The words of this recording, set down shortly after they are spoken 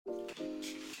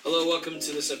Hello, welcome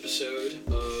to this episode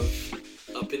of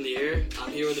Up in the Air.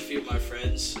 I'm here with a few of my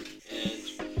friends and,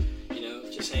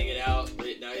 just hanging out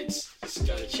late nights. Just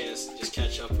got a chance to just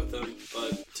catch up with them.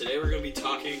 But today we're going to be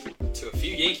talking to a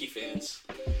few Yankee fans.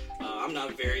 I'm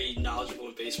not very knowledgeable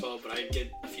in baseball, but I get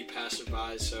a few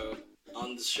passerbys. So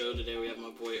on the show today we have my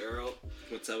boy Earl.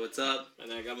 What's up?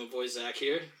 And then I got my boy Zach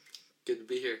here. Good to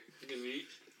be here. Good to be.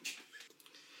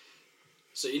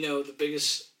 So, the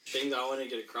biggest thing that I want to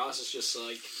get across is just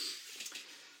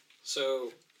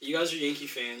so you guys are Yankee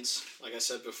fans, like I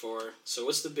said before. So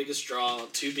what's the biggest draw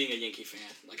to being a Yankee fan?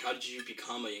 Like, how did you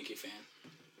become a Yankee fan?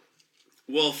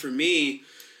 Well, for me,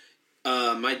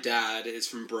 my dad is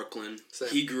from Brooklyn. Same.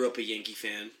 He grew up a Yankee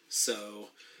fan, so,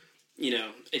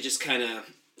 it just kind of,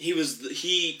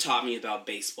 he taught me about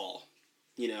baseball.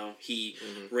 He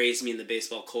raised me in the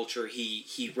baseball culture.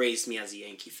 He raised me as a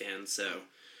Yankee fan, so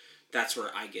that's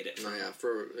where I get it from.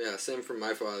 Same from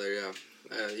my father, yeah.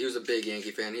 He was a big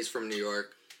Yankee fan. He's from New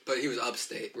York, but he was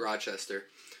upstate, Rochester.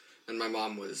 And my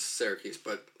mom was Syracuse,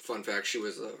 but fun fact,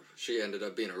 she ended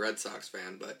up being a Red Sox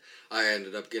fan, but I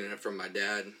ended up getting it from my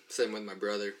dad. Same with my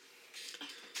brother.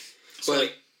 So I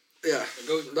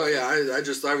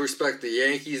respect the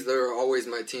Yankees. They're always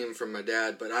my team from my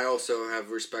dad, but I also have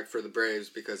respect for the Braves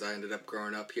because I ended up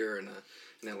growing up here in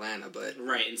Atlanta. But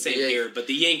right, and same here. But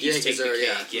the Yankees take the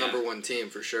cake. Yeah, number one team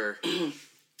for sure.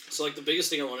 So the biggest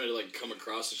thing I wanted to come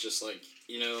across is just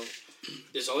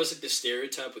there's always this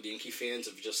stereotype with Yankee fans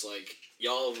of just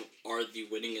y'all are the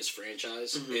winningest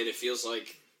franchise, and it feels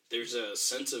like there's a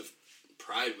sense of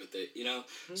pride with it.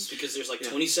 It's because there's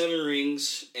 27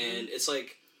 rings, and it's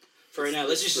for right now,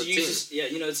 let's just use this. Yeah,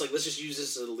 let's just use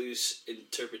this as a loose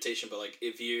interpretation. But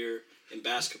if you're in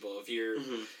basketball, if you're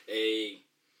a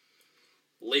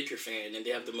Laker fan and they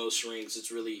have the most rings,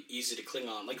 it's really easy to cling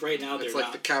on. Right now, it's they're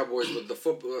not the Cowboys with the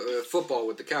football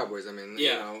with the Cowboys. I mean,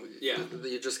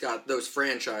 you just got those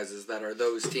franchises that are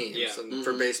those teams. Yeah. And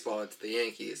for baseball, it's the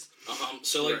Yankees.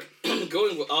 So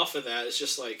going off of that, it's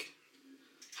just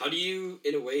how do you,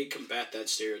 in a way, combat that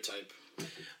stereotype?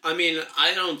 I mean,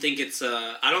 I don't think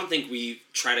we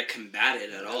try to combat it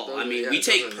at all. I mean, we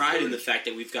take pride in the fact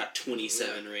that we've got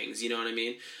 27 rings, you know what I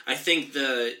mean? I think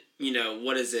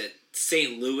what is it,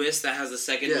 St. Louis that has the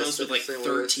second most with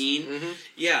 13?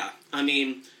 Yeah, I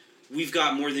mean, we've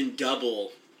got more than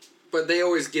double. But they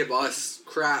always give us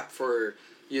crap for,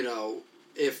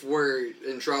 if we're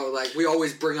in trouble, we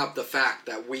always bring up the fact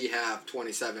that we have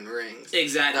 27 rings.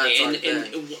 Exactly,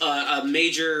 and a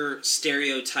major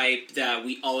stereotype that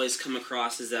we always come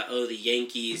across is that, the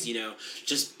Yankees,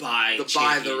 just buy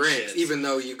the rings, even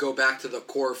though you go back to the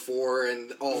core four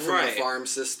and all from the farm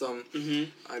system.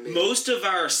 I mean, most of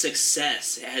our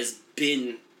success has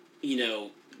been,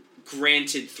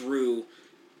 granted through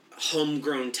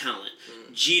homegrown talent.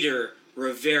 Jeter,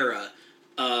 Rivera,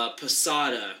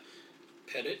 Posada,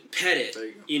 Pettit,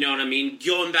 you know what I mean?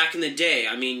 Going back in the day,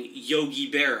 I mean,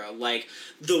 Yogi Berra,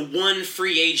 the one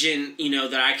free agent,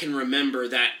 that I can remember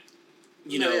that,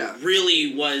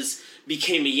 really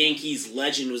became a Yankees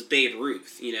legend was Babe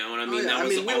Ruth, and I mean, that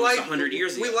was almost 100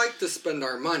 years ago. We like to spend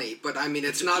our money, but I mean,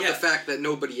 it's not the fact that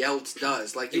nobody else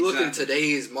does. You look in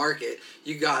today's market,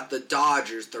 you got the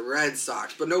Dodgers, the Red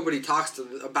Sox, but nobody talks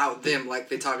about them like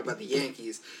they talk about the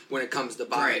Yankees when it comes to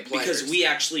buying players. Because we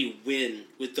actually win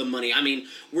with the money. I mean,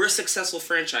 we're a successful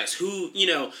franchise. Who,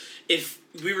 if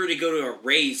we were to go to a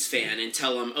Rays fan and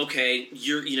tell them, okay,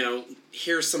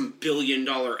 here's some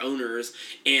billion-dollar owners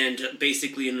and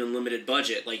basically an unlimited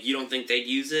budget, you don't think they'd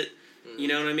use it? You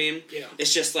know what I mean? Yeah.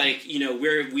 It's just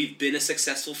we've been a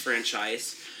successful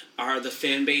franchise. The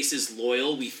fan base is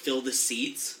loyal. We fill the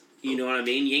seats. You know what I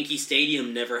mean? Yankee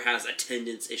Stadium never has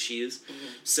attendance issues.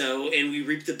 So, and we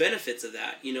reap the benefits of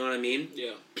that. You know what I mean?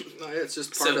 Yeah. No, it's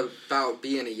just part about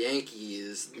being a Yankee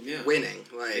is winning.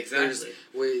 Exactly.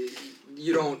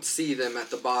 You don't see them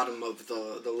at the bottom of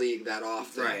the league that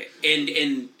often. Right.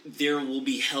 And there will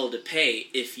be hell to pay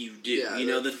if you do.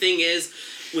 Yeah, the thing is,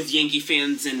 with Yankee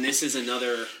fans, and this is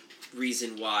another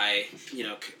reason why,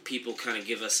 people kind of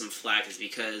give us some flack, is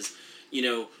because,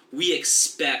 we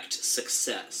expect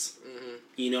success.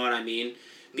 You know what I mean?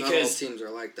 Because not all teams are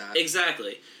like that.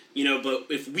 Exactly. But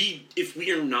if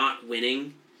we are not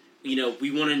winning,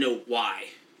 we want to know why.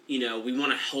 We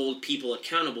want to hold people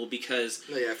accountable because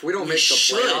if we don't make the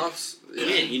playoffs,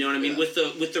 win. You know what I mean? With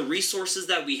the resources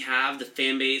that we have, the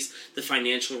fan base, the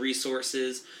financial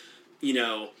resources,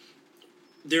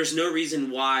 there's no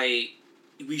reason why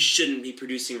we shouldn't be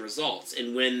producing results.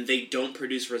 And when they don't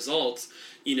produce results,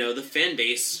 the fan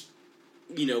base,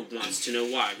 wants to know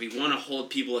why. We want to hold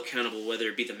people accountable, whether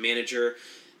it be the manager,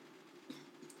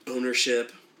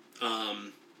 ownership,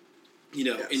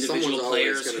 individual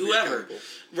players, whoever.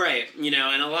 Right.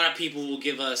 And a lot of people will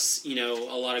give us,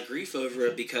 a lot of grief over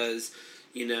it because,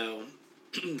 they'll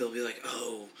be like,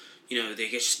 oh, they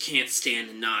just can't stand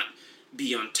to not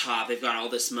be on top. They've got all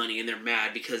this money and they're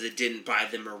mad because it didn't buy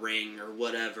them a ring or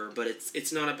whatever. But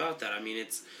it's not about that. I mean,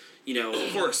 it's,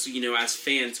 of course, as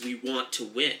fans, we want to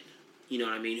win. You know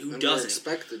what I mean? Who doesn't? We're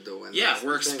expected to win. Yeah,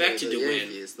 we're expected to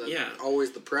Yankees, win. Yeah.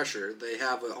 Always the pressure they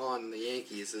have on the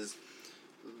Yankees is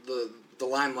the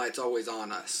limelight's always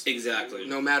on us. Exactly.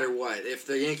 No matter what. If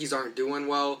the Yankees aren't doing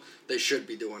well, they should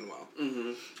be doing well.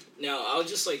 Mm-hmm. Now, I'll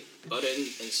just, butt in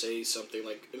and say something.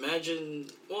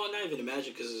 Imagine... Well, not even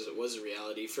imagine, because it was a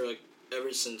reality. For,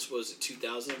 ever since, what was it,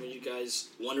 2000? When you guys...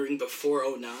 Wondering before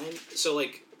 09? So,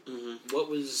 what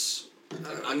was...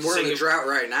 And we're in a drought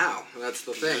right now. That's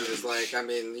the thing. Is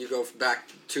you go back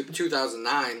to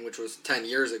 2009, which was 10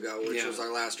 years ago, which was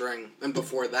our last ring. And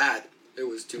before that, it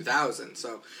was 2000.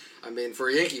 So, for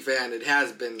a Yankee fan, it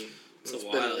has been... It's a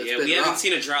while. We haven't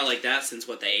seen a drought like that since,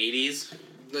 the 80s?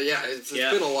 Yeah, it's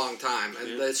been a long time, and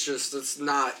it's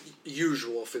not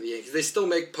usual for the Yankees. They still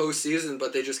make postseason,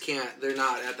 but they just can't. They're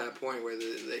not at that point where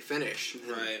they finish.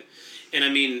 Right,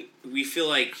 and we feel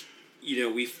like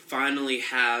we finally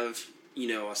have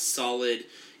a solid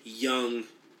young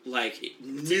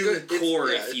new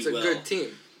core, if you will. It's a good team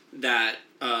that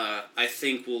I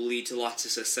think will lead to lots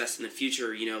of success in the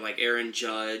future. Like Aaron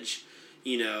Judge.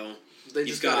 They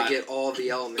just got to get all the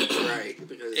elements right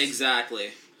because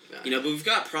exactly. Yeah. But we've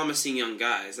got promising young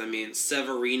guys.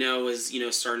 Severino is,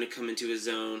 starting to come into his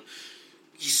own.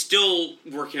 He's still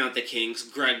working out the kinks.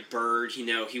 Greg Bird,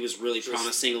 he was really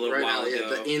promising a little while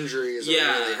ago. The injury is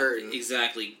really hurting.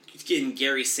 Exactly. Getting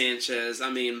Gary Sanchez.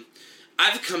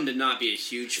 I've come to not be a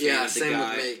huge fan of the guy. Yeah,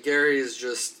 same with me. Gary is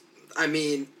just...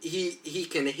 he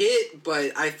can hit,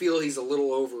 but I feel he's a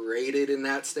little overrated in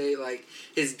that state.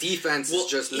 His defense is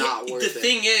just not worth it. The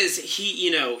thing is,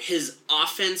 his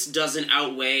offense doesn't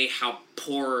outweigh how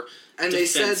poor and they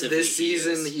said this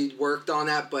season he worked on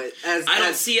that, but I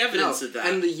don't see evidence of that.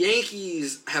 And the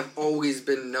Yankees have always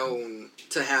been known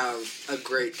to have a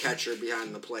great catcher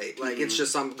behind the plate. It's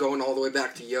just, I'm going all the way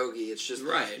back to Yogi. It's just,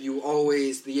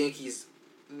 the Yankees...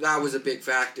 That was a big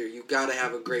factor. You got to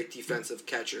have a great defensive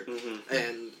catcher,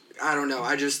 and I don't know.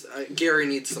 Gary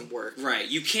needs some work. Right.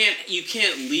 You can't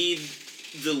lead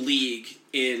the league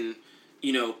in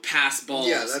pass balls.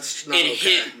 Yeah, that's not and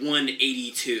okay. hit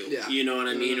 182. Yeah. You know what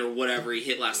I mean, or whatever he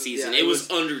hit last season. Yeah, it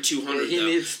was under 200. He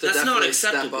needs to that's not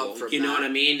step acceptable. up from You know that. what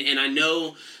I mean? And I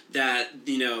know that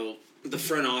the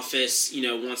front office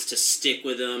wants to stick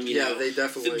with him. They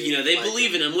definitely. They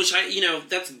believe in him, which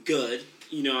that's good.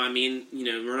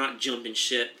 We're not jumping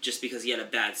ship just because he had a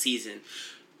bad season.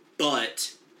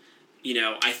 But,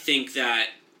 I think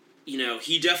that,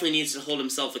 he definitely needs to hold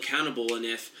himself accountable. And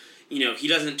if, he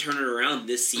doesn't turn it around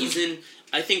this season,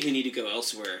 I think we need to go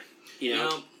elsewhere.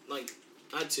 Not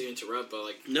to interrupt,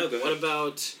 but, no, go ahead. What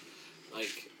about,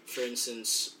 for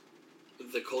instance,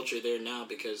 the culture there now?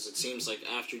 Because it seems like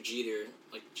after Jeter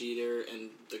and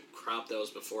the crop that was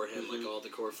before him, all the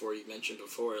core four you mentioned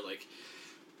before,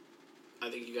 I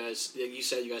think you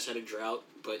said you guys had a drought,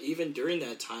 but even during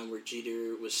that time where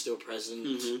Jeter was still present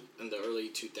in the early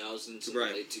 2000s and the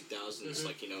late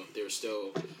 2000s, they were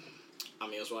still... I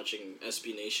was watching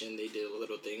SB Nation, they did a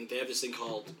little thing. They have this thing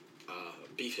called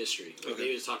Beef History. Okay.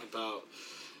 They would talk about,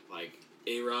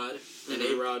 A-Rod, and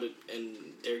A-Rod and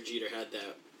Derek Jeter had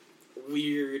that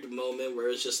weird moment where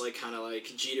it's just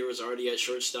Jeter was already at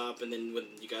shortstop, and then when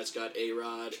you guys got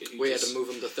A-Rod, we had to move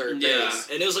him to third base,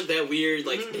 and it was that weird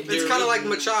it's kind of like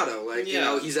Machado,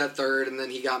 he's at third and then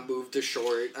he got moved to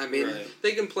short.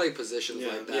 They can play positions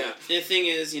like that. Yeah. The thing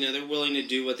is, they're willing to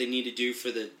do what they need to do for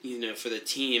the for the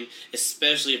team,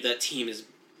 especially if that team is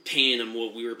paying them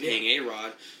what we were paying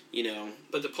A-Rod.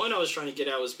 But the point I was trying to get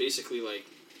at was basically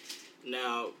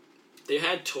now they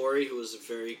had Torrey, who was a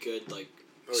very good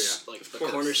a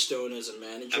cornerstone as a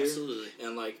manager. Absolutely.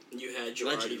 And, you had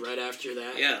Girardi right after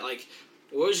that. Yeah.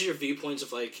 What was your viewpoints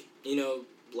of,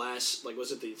 last,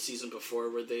 was it the season before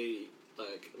where they,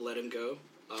 let him go?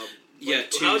 What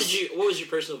was your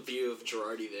personal view of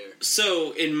Girardi there?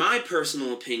 So, in my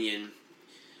personal opinion,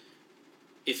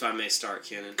 if I may start,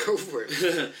 Cannon. Go for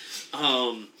it.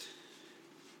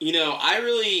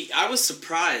 I was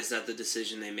surprised at the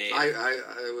decision they made.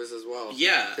 I was as well.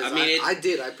 Yeah, I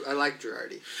like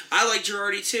Girardi. I like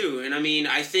Girardi too, and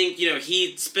I think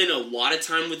he spent a lot of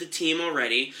time with the team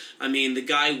already. The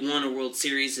guy won a World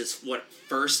Series his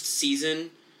first season.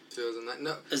 2009.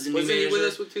 No, as the new manager. Wasn't he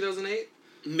with us with 2008?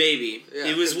 Maybe. Yeah,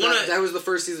 it was that was the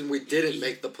first season we didn't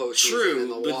make the postseason.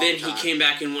 True, but then he came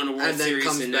back and won a World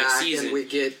Series the next season. And we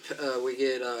get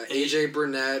AJ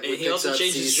Burnett. And he also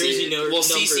changed his jersey number. Well,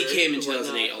 CeCe came in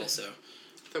 2008 also. I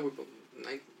thought we put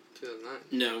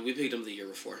 2009. No, we picked him the year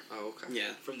before. Oh, okay.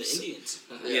 Yeah, from the Indians.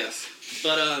 Yes,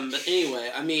 but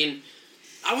anyway, I mean,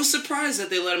 I was surprised that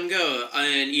they let him go,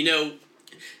 and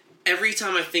every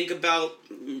time I think about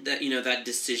that, that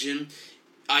decision,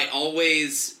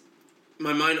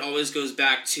 my mind always goes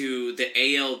back to the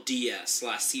ALDS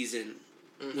last season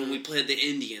when we played the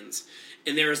Indians.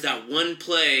 And there was that one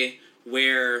play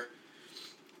where,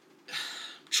 I'm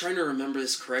trying to remember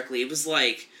this correctly, it was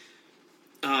like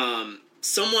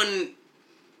someone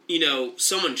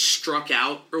struck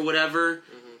out or whatever,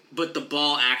 but the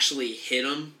ball actually hit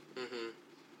him.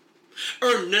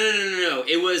 Or no.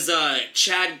 It was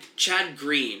Chad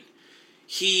Green.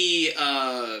 He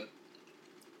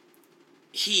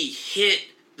hit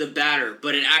the batter,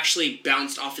 but it actually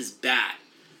bounced off his bat.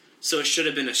 So it should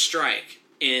have been a strike.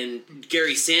 And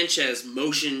Gary Sanchez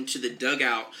motioned to the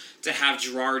dugout to have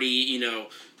Girardi,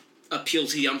 appeal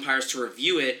to the umpires to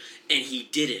review it, and he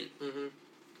didn't.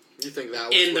 You think that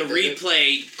was and the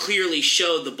replay clearly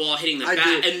showed the ball hitting the bat,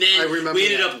 and then we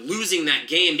ended up losing that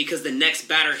game because the next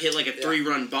batter hit like a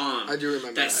 3-run bomb. I do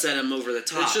remember that set him over the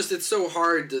top. It's so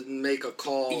hard to make a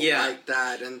call like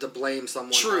that and to blame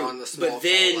someone on the small but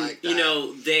then, call like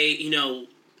that.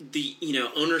 The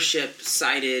ownership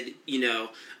cited,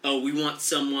 we want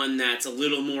someone that's a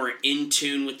little more in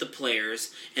tune with the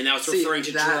players, and that was referring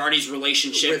to Girardi's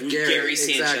relationship with Gary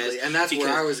Sanchez. Exactly, and that's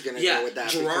where I was going to go with that.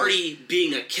 Girardi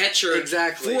being a catcher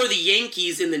for the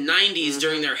Yankees in the 90s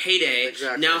during their heyday,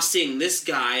 now seeing this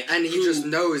guy. And he just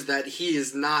knows that he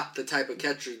is not the type of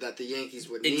catcher that the Yankees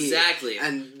would need. Exactly.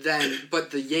 But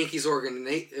the Yankees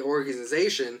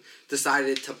organization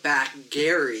decided to back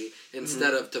Gary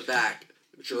instead of to back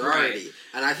Girardi. Right.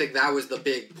 And I think that was the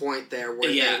big point there where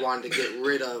they wanted to get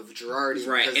rid of Girardi.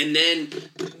 Right, and then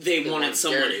they wanted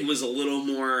someone Gary. Who was a little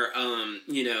more,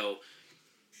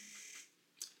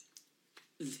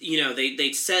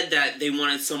 they said that they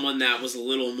wanted someone that was a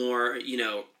little more,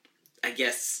 I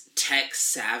guess, tech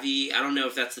savvy. I don't know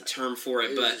if that's the term for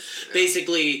it, but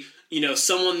basically,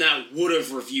 someone that would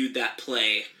have reviewed that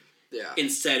play. Yeah.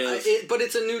 Instead of... but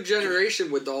it's a new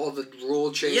generation with all the rule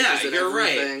changes and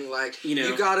everything. Right. Like,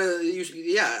 you gotta...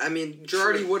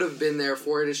 Girardi would have been there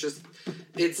for it. It's just...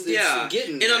 It's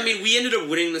getting there. And, we ended up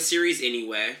winning the series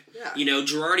anyway. Yeah.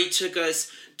 Girardi took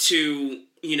us to,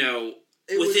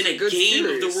 within a game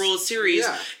of the World Series.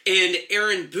 Yeah. And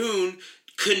Aaron Boone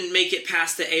couldn't make it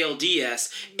past the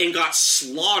ALDS and got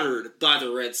slaughtered by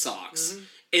the Red Sox.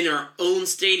 In our own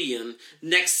stadium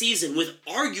next season with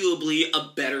arguably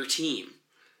a better team.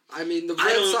 The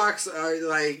Red Sox are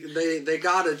they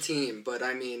got a team, but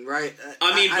right?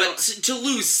 To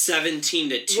lose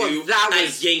 17-2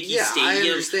 at Yankee Stadium. I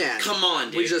understand. Come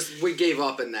on, dude. We gave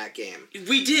up in that game.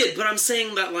 We did, but I'm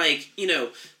saying that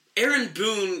Aaron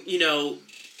Boone,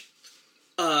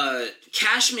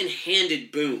 Cashman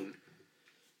handed Boone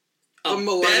a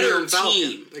better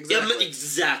team.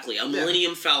 Exactly. A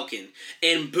Millennium Falcon.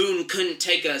 And Boone couldn't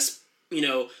take us,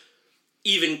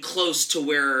 even close to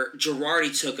where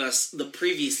Girardi took us the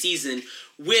previous season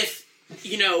with,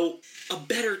 a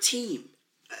better team.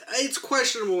 It's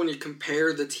questionable when you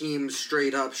compare the teams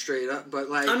straight up, but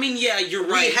you're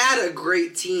right. We had a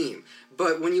great team.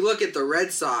 But when you look at the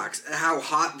Red Sox, how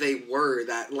hot they were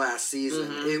that last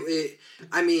season,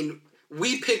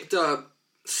 we picked up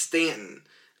Stanton.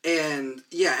 And,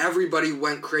 everybody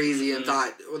went crazy and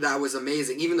thought that was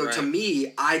amazing. Even though, to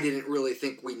me, I didn't really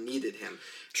think we needed him.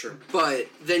 True. But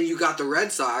then you got the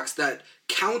Red Sox that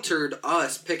countered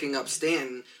us picking up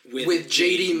Stanton with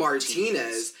J.D.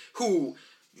 Martinez, who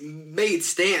made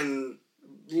Stanton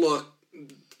look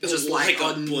just like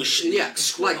a bush. Yeah,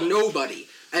 like nobody.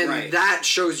 And that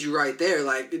shows you right there.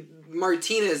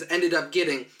 Martinez ended up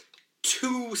getting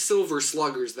 2 Silver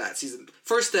Sluggers that season.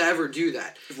 First to ever do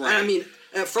that. Right. And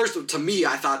at first, to me,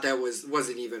 I thought that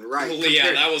wasn't even right. Well,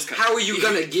 that was how are you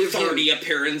going to give 30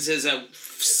 appearances at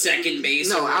second base?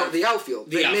 No, the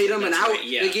outfield. They made him an out. Right,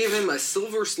 yeah. They gave him a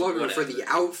Silver Slugger for the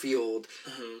outfield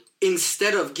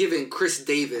instead of giving Chris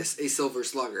Davis a Silver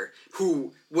Slugger,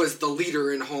 who was the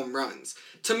leader in home runs.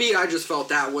 To me, I just felt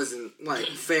that wasn't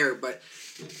fair. But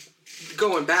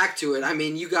going back to it,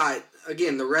 you got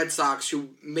again the Red Sox who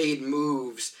made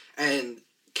moves and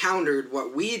countered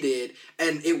what we did,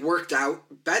 and it worked out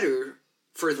better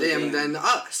for them than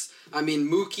us.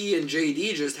 Mookie and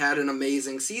JD just had an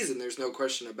amazing season. There's no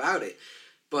question about it.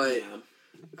 But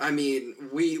I mean,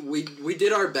 we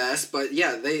did our best, but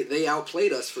yeah, they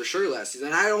outplayed us for sure last season.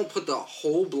 And I don't put the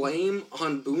whole blame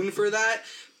on Boone for that,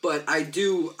 but I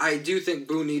do think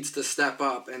Boone needs to step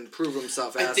up and prove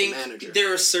himself as a manager.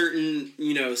 There are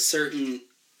certain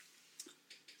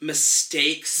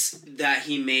mistakes that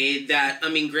he made that, I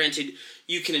mean, granted,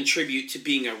 you can attribute to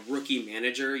being a rookie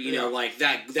manager, like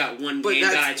that one game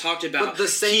that I talked about,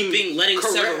 letting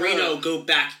Severino go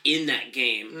back in that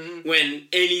game when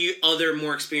any other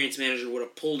more experienced manager would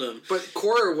have pulled him. But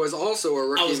Cora was also a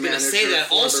rookie manager. I was going to say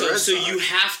that also, so you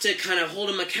have to kind of hold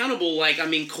him accountable. Like, I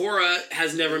mean, Cora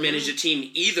has never managed a team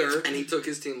either. And he took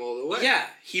his team all the way. Yeah,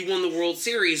 he won the World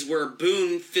Series where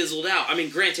Boone fizzled out. I mean,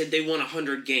 granted, they won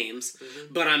 100 games,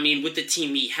 but I mean, with the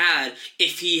team he had,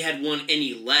 if he had won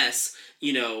any less,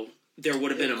 there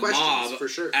would have been a mob for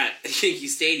sure at Yankee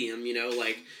Stadium,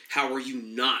 like, how are you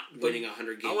not winning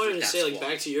 100 games? I wanted to say, like,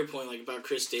 back to your point, like, about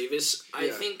Chris Davis, I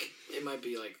think it might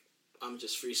be, like, I'm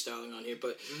just freestyling on here,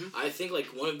 but I think, like,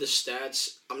 one of the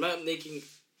stats, I'm not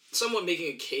somewhat making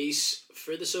a case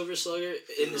for the Silver Slugger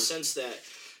in the sense that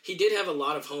he did have a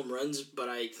lot of home runs, but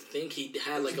I think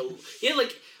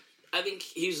I think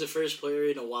he was the first player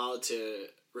in a while to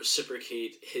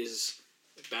reciprocate his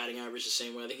batting average the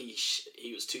same way. I think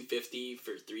he was 250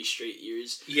 for 3 straight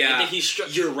years. Yeah, I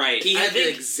think you're right. He had the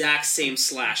exact same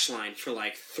slash line for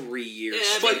like 3 years.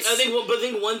 Yeah, I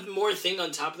think one more thing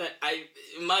on top of that,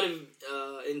 it might have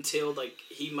entailed like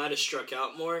he might have struck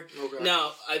out more. Okay.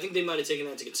 Now I think they might have taken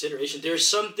that into consideration. There are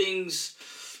some things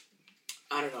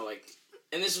I don't know, like,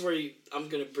 and this is where I'm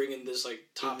gonna bring in this like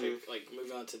topic, like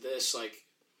moving on to this, like.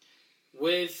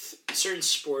 With certain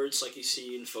sports, like you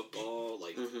see in football,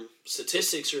 like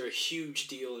statistics are a huge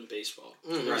deal in baseball.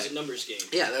 It's a numbers game.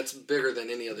 Yeah, that's bigger than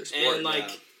any other sport. And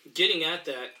like getting at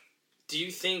that, do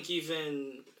you think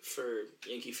even for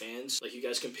Yankee fans, like you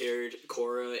guys compared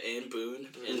Cora and Boone,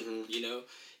 and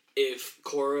if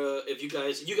you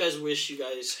guys wish you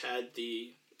guys had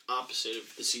the opposite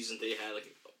of the season they had,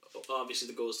 like obviously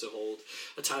the goal is to hold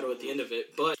a title at the end of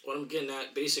it. But what I'm getting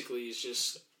at basically is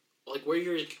just. Like, what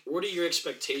are your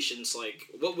expectations? Like,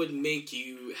 what would make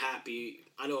you happy?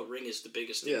 I know a ring is the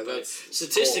biggest thing, but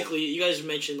statistically, you guys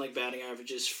mentioned, like, batting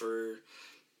averages for,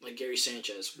 like, Gary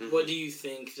Sanchez. What do you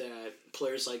think that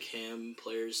players like him,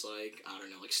 players like, I don't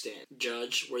know, like Stan,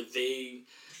 Judge,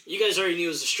 you guys already knew it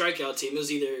was a strikeout team. It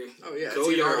was either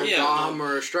a bomb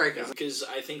or a strikeout. Because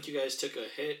I think you guys took a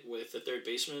hit with the third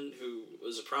baseman who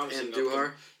was a promising... And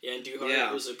Duhar. And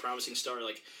Duhar was a promising star.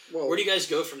 Like, where do you guys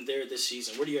go from there this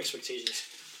season? What are your expectations?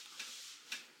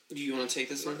 Do you want to take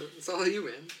this one? It's all you,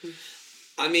 man.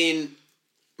 I mean,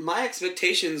 my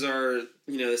expectations are,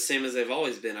 the same as they've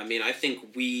always been. I mean, I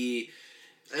think we...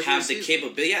 have the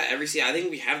capability. Yeah, every season. I think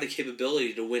we have the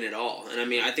capability to win it all. And I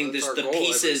mean, I think the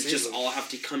pieces just all have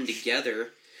to come together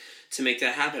to make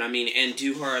that happen. I mean, and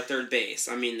Duhar at third base.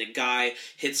 I mean, the guy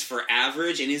hits for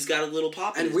average, and he's got a little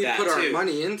pop in his bat, and we put our too.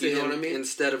 money into him what I mean?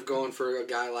 Instead of going for a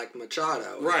guy like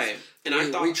Machado. Right. And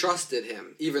we trusted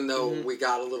him, even though we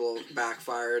got a little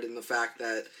backfired in the fact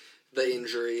that the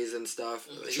injuries and stuff.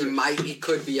 He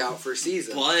could be out for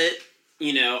season. But...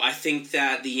 I think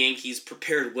that the Yankees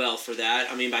prepared well for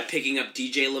that. I mean, by picking up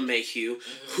DJ LeMahieu,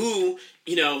 who,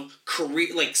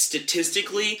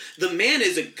 statistically, the man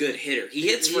is a good hitter. He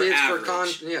hits for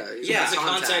average. He's a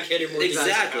contact hitter more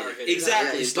exactly.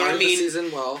 Yeah, he started the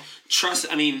season well.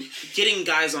 Getting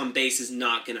guys on base is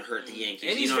not going to hurt the Yankees.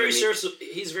 And he's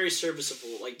he's very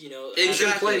serviceable. Like,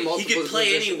 exactly. He could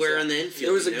play anywhere in the infield.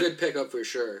 It was a good pickup for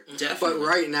sure. Definitely. But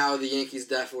right now, the Yankees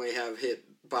definitely have hit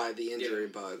by the injury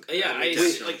bug. Yeah,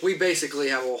 we basically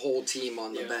have a whole team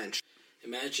on the bench.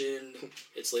 Imagine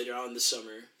it's later on in the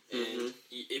summer, and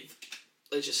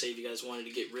let's just say if you guys wanted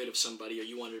to get rid of somebody or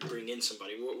you wanted to bring in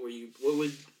somebody, what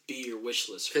would be your wish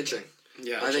list? Pitching.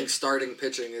 Yeah, I think starting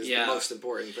pitching is the most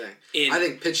important thing. I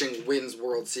think pitching wins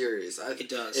World Series. It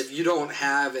does. If you don't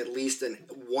have at least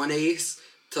one ace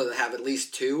to have at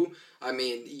least two, I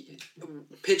mean,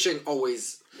 pitching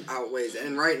always outweighs.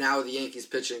 And right now, the Yankees'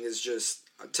 pitching is just,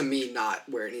 to me, not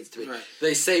where it needs to be. Right.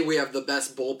 They say we have the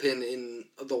best bullpen in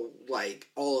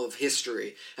all of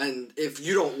history, and if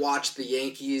you don't watch the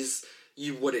Yankees,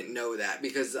 you wouldn't know that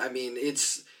because I mean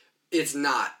it's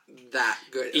not that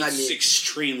good. It's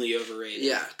extremely overrated.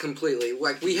 Yeah, completely.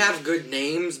 Like we have good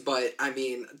names, but I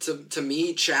mean to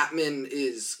me, Chapman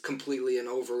is completely an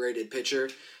overrated pitcher.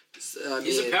 He's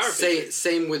a power pitcher.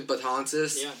 Same with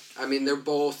Betances. Yeah. I mean, they're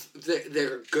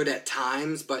good at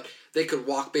times, but they could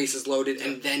walk bases loaded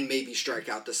and then maybe strike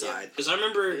out the side. Because I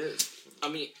remember,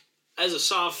 as a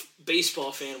soft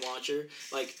baseball fan watcher,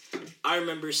 like, I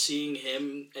remember seeing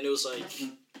him, and it was like,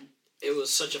 it was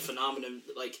such a phenomenon.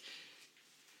 Like,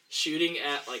 shooting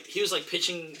at like he was like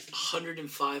pitching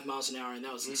 105 miles an hour, and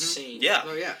that was insane. Yeah.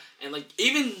 Oh yeah. And like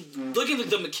even looking at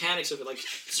the mechanics of it, like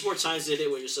Sports Science did it,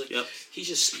 where you're just like he's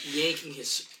just yanking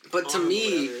his. But to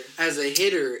me, as a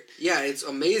hitter, yeah, it's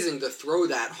amazing to throw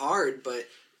that hard, but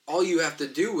all you have to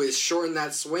do is shorten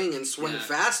that swing and swing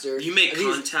faster. You make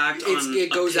contact on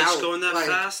it goes a pitch out going that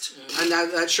fast. And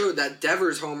that showed that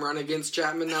Devers home run against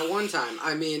Chapman that one time.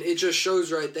 I mean, it just shows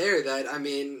right there that, I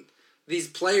mean, these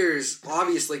players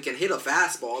obviously can hit a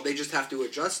fastball. They just have to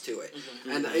adjust to it.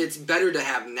 And it's better to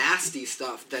have nasty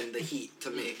stuff than the heat, to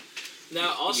me.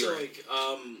 Now, also, like,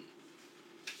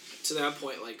 to that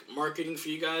point, like, marketing for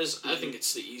you guys, I think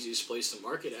it's the easiest place to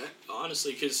market at,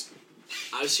 honestly, because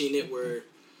I've seen it where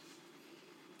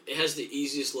it has the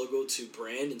easiest logo to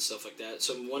brand and stuff like that.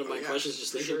 So one of my questions,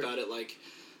 just thinking about it, like,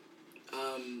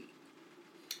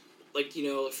 you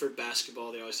know, for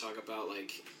basketball, they always talk about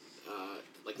like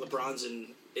LeBron's in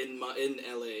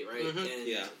LA, right?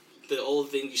 And the old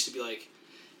thing used to be like,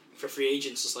 for free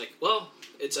agents, it's like, well,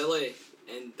 it's LA,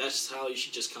 and that's how you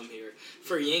should just come here.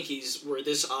 For Yankees, where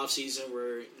this offseason,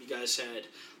 where you guys had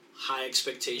high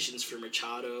expectations for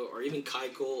Machado or even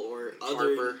Keuchel or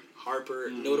other Harper,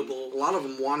 notable. A lot of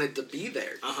them wanted to be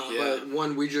there, but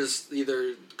one we just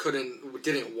either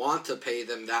didn't want to pay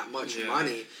them that much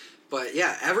money. But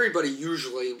yeah, everybody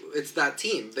usually, it's that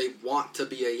team. They want to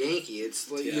be a Yankee. It's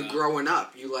like you're growing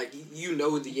up. You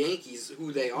know the Yankees,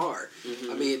 who they are.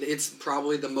 I mean, it's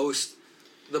probably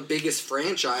the biggest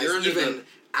franchise, even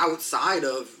outside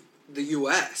of the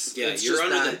U.S. Yeah, you're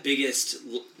under the biggest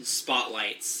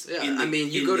spotlights. Yeah, I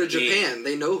mean, you go to Japan,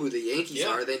 they know who the Yankees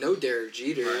are. They know Derek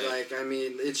Jeter. Right. Like, I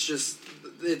mean, it's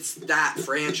that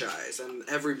franchise, and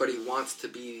everybody wants to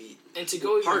be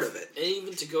part of it. And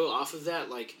even to go off of that,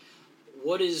 like,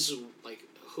 what is, like,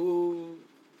 who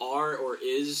are or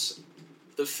is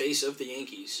the face of the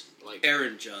Yankees? Like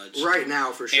Aaron Judge. Right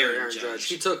now, for sure, Aaron Judge.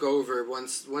 He took over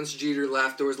once Jeter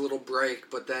left. There was a little break,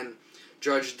 but then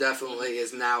Judge definitely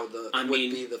is now would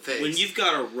be the face. When you've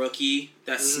got a rookie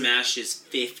that smashes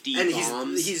 50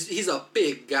 bombs, he's a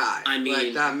big guy. I mean,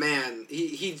 like that man,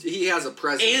 he has a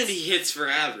presence, and he hits for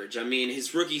average. I mean,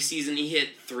 his rookie season he hit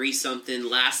 3-something.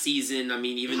 Last season, I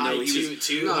mean, even though he was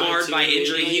marred by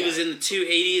injury, he was in the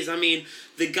 280s. I mean,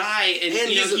 the guy, and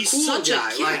you know, he's cool such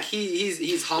guy. a kid. Like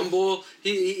he's humble.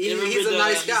 He's a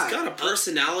nice guy. He's got a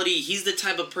personality. He's the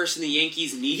type of person the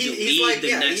Yankees need to lead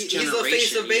the next generation. He's the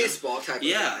face of baseball type of guy.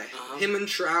 Uh-huh. Him and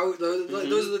Trout,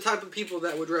 those are the type of people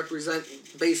that would represent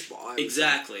baseball.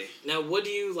 Exactly. Now, what do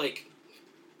you, like,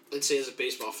 let's say as a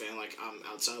baseball fan, like, I'm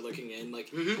outside looking in,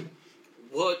 like,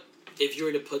 what, if you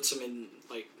were to put some in,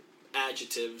 like,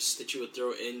 adjectives that you would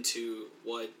throw into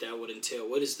what that would entail,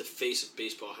 what does the face of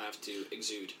baseball have to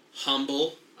exude?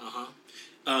 Humble.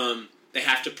 They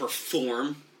have to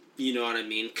perform, you know what I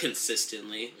mean,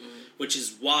 consistently, which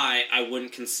is why I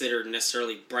wouldn't consider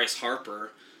necessarily Bryce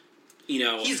Harper. You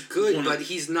know, he's good, but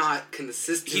he's not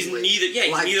consistent. He's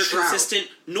neither consistent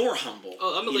nor humble.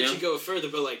 Oh, I'm gonna let you go further,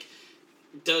 but like,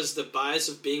 does the bias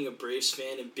of being a Braves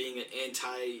fan and being an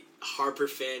anti-Harper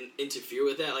fan interfere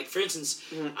with that? Like, for instance,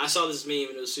 I saw this meme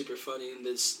and it was super funny in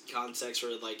this context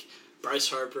where like Bryce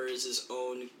Harper is his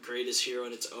own greatest hero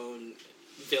and its own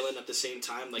villain at the same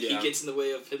time. Like he gets in the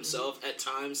way of himself at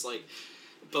times. Like.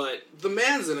 But the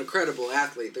man's an incredible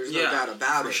athlete. There's no doubt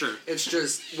about it. Sure. It's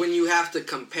just when you have to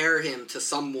compare him to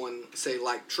someone, say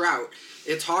like Trout,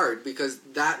 it's hard because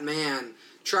that man,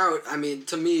 Trout, I mean,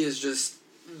 to me is just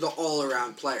the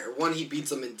all-around player. One, he beats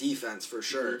him in defense for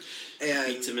sure, and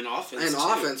beats him in offense. And too.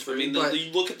 Offense for you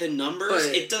look at the numbers,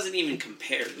 it doesn't even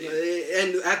compare.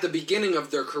 And at the beginning of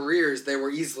their careers, they were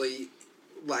easily.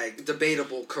 Like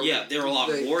debatable. They were a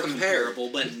lot more comparable.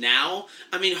 But now,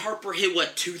 I mean, Harper hit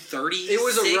 230. It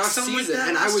was a rough season,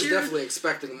 and I was year? definitely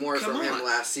expecting more from him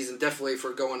last season. Definitely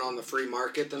for going on the free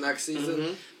market the next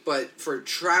season. But for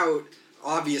Trout,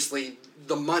 obviously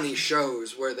the money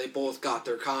shows where they both got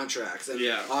their contracts, and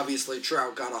obviously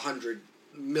Trout got $100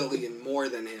 million more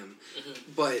than him.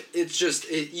 But it's just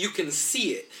you can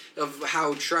see it of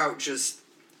how Trout just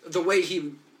the way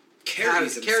he.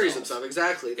 Carries himself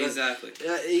exactly.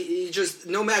 He just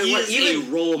no matter what. Even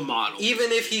a role model.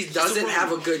 Even if he doesn't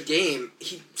have a good game,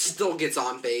 he still gets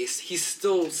on base. He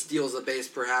still steals a base.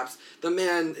 Perhaps the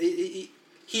man.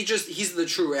 He's the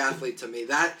true athlete to me.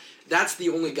 That's the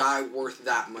only guy worth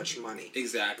that much money.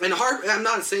 Exactly. And I'm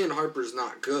not saying Harper's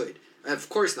not good. Of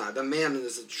course not. The man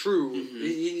is a true.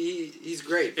 He's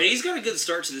great. And he's got a good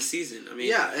start to the season. I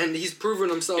mean, and he's proven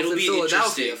himself in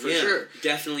Philadelphia for sure.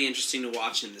 Definitely interesting to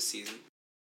watch him this season.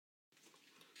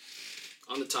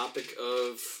 On the topic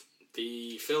of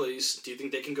the Phillies, do you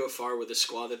think they can go far with the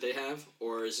squad that they have?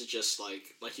 Or is it just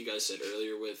like you guys said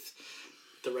earlier with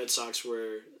the Red Sox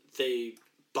where they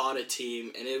bought a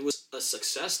team and it was a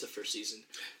success the first season?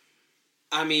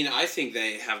 I mean, I think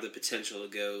they have the potential to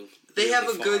go They really have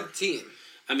a far. good team.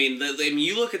 I mean,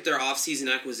 you look at their off-season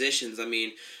acquisitions. I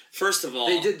mean, first of all,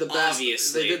 They did the best.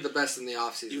 obviously, They did the best in the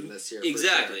offseason this year.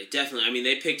 Exactly, for sure. definitely. I mean,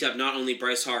 they picked up not only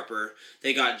Bryce Harper,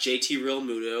 they got JT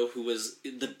Realmuto, who was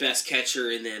the best catcher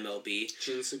in the MLB.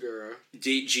 Gene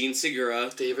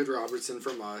Segura. David Robertson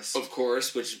from us. Of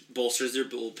course, which bolsters their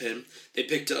bullpen. They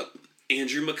picked up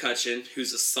Andrew McCutchen,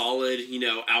 who's a solid,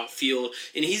 outfield,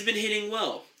 and he's been hitting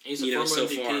well. He's a former so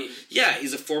MVP. far. Yeah,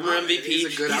 he's a former MVP.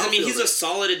 He's a good he's a outfielder.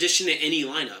 solid addition to any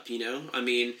lineup, I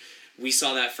mean, we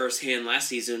saw that firsthand last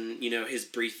season, his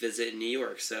brief visit in New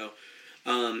York. So,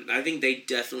 I think they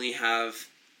definitely have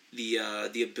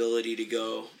the ability to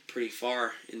go pretty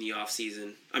far in the off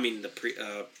season. I mean,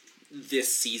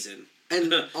 this season.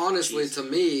 And honestly, to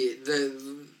me,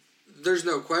 there's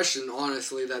no question,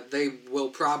 honestly, that they will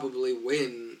probably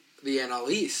win the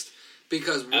NL East.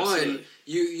 Because, Absolutely. one,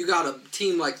 you got a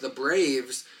team like the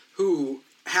Braves who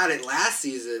had it last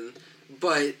season,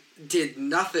 but did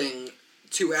nothing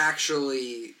to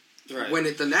actually win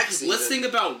it the next season. Let's think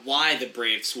about why the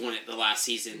Braves won it the last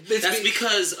season. It's That's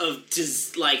because of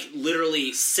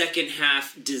literally second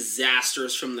half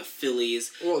disasters from the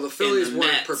Phillies. Well, the Phillies and the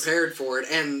weren't Mets. prepared for it,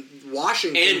 and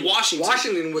Washington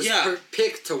was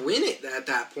picked to win it at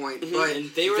that point, but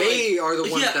And they are the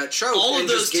ones that choked and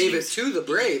just gave it teams, to the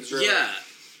Braves. Really. Yeah.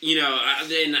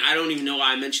 And I don't even know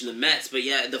why I mentioned the Mets, but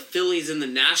yeah, the Phillies and the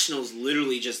Nationals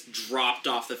literally just dropped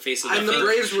off the face of the earth. And the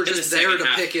Braves were just there to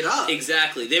pick it up.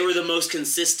 Exactly. They were the most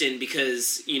consistent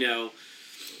because,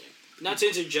 Not to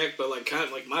interject, but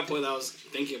my point that I was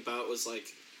thinking about was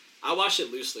I watched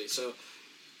it loosely. So,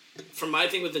 from my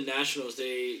thing with the Nationals,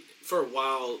 for a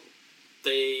while,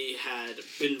 they had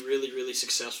been really, really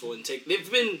successful in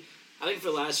they've been, I think for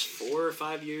the last 4 or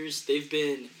 5 years, they've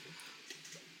been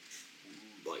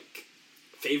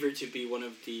favored to be one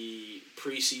of the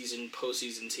postseason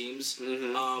teams.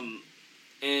 Mm-hmm.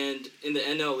 And in the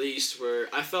NL East, where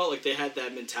I felt like they had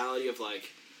that mentality of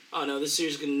oh no, this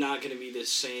year's not gonna be the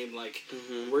same.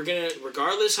 We're gonna,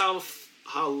 regardless how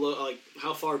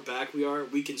far back we are,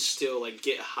 we can still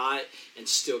get hot and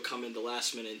still come in the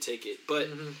last minute and take it. But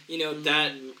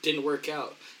that didn't work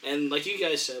out. And like you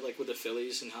guys said, with the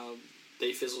Phillies and how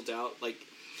they fizzled out,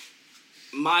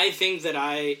 my thing that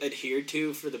I adhere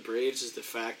to for the Braves is the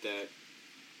fact that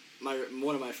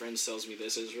one of my friends tells me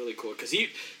this. It's really cool because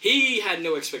he had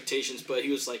no expectations, but he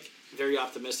was very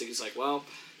optimistic. He's well,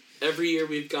 every year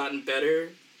we've gotten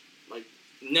better.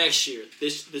 Next year,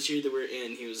 this year that we're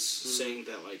in, he was saying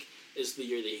that is the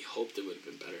year that he hoped it would have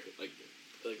been better.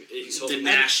 He's hoping the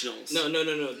Nationals. No.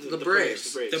 The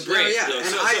Braves. The Braves. The Braves. Yeah,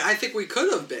 and I think we could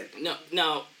have been. No.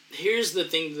 Now, here's the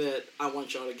thing that I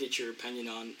want y'all to get your opinion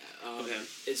on. Okay.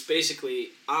 It's basically,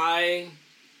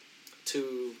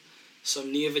 to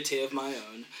some naivete of my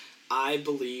own, I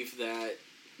believe that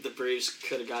the Braves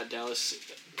could have got Dallas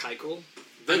Keuchel.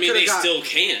 They still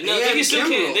can. No, they still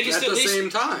can. They can at still, the same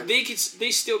time. They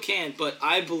still can, but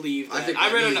I believe that.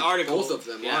 I read an article. Both of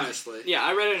them, honestly. Yeah,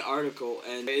 I read an article,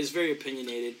 and it's very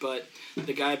opinionated, but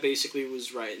the guy basically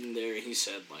was writing there, and he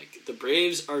said, the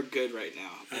Braves are good right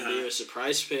now, and they're a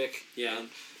surprise pick. Yeah. And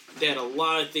they had a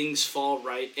lot of things fall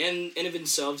right, and of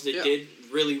themselves, they did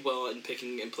really well in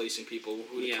picking and placing people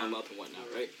who to come up and whatnot,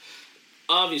 right?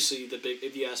 Obviously,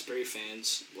 if you ask Braves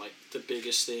fans, the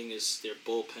biggest thing is their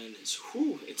bullpen is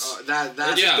that's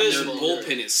their abysmal.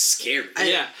 bullpen is scary.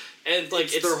 and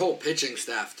it's their whole pitching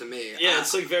staff to me. Yeah,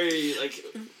 it's very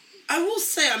I will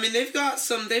say, they've got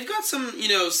some, surprise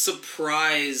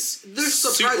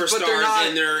superstars but they're not,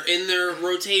 in their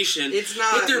rotation. It's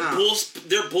not, but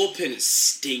their bullpen is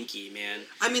stinky, man.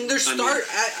 I'm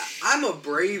a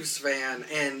Braves fan,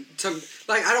 and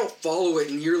I don't follow it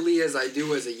nearly as I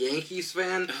do as a Yankees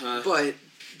fan. But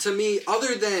to me,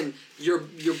 other than your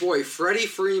boy Freddie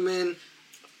Freeman,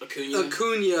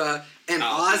 Acuna, and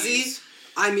Ozzie,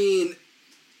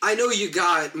 I know you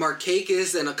got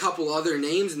Markakis and a couple other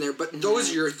names in there, but those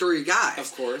are your three guys.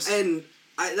 Of course. And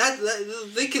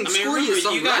they can score remember, you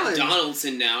some you got runs.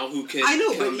 Donaldson now who could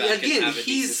come back again, and have a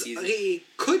decent season. he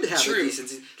could have a decent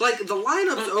season. The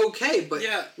lineup's okay, but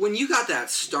when you got that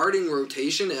starting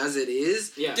rotation as it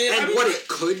is, what it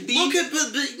could be. Look at,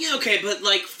 but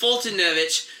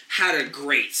Fultonevich had a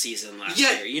great season last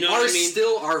year. You know what I mean?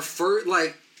 Still our first,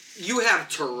 you have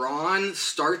Tehran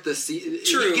start the season.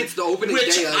 True. He gets the opening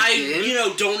Which day again.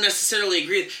 I, don't necessarily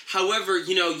agree with. However,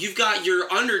 you've got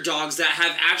your underdogs that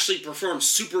have actually performed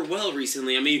super well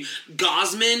recently. I mean,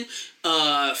 Gosman,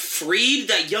 Freed,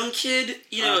 that young kid,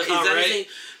 is that his name?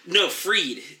 No,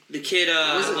 Freed. The kid,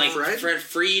 Fred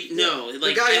Freed? No,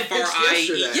 the guy who pitched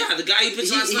yesterday. Yeah, the guy who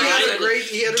pitched last night.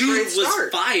 He had a great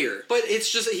start. Was fire. But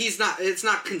it's just, it's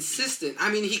not consistent.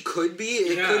 I mean, he could be.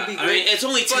 It could be great. I mean, it's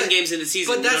only 10 games in the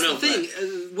season. But that's the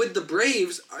thing. With the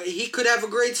Braves, he could have a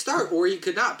great start, or he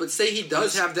could not. But say he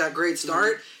does have that great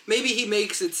start, maybe he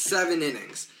makes it 7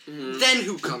 innings. Mm-hmm. Then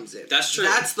who comes in? That's true.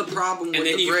 That's the problem with the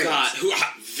Braves. And then you've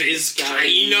got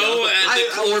Vizcaino at the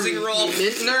closing role.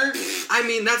 Mintner. I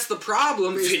mean, that's the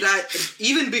problem, is that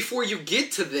even before you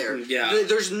get to there,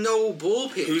 there's no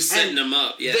bullpen. Who's setting them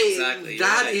up? Yeah, exactly.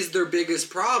 That is their biggest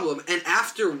problem. And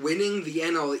after winning the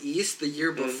NL East the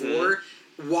year before,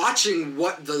 watching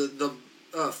what the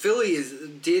Phillies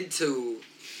did to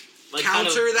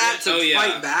counter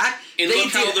fight back, and they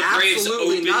look how did the Braves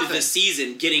absolutely opened nothing. The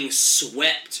season getting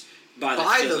swept by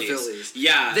the Phillies.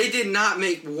 Yeah. They did not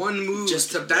make one move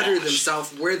to better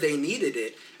themselves where they needed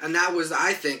it. And that was,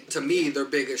 I think, to me, their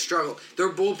biggest struggle. Their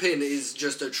bullpen is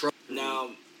just a trouble.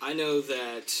 Now, I know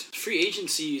that free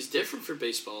agency is different for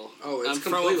baseball. Oh, it's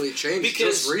completely changed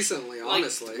just recently,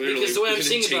 honestly. Because the way I'm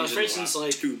seeing about it, for instance,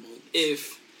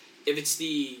 if it's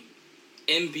the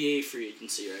NBA free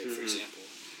agency, right, for example,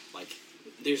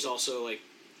 there's also,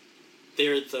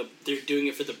 they're doing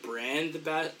it for the brand, the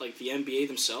NBA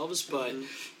themselves, but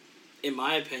in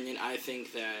my opinion, I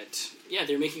think that,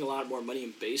 they're making a lot more money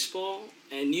in baseball,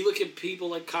 and you look at people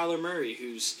like Kyler Murray,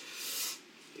 who's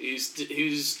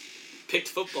picked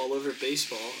football over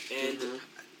baseball,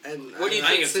 and what do you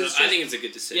think? I think it's a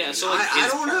good decision. Yeah, so I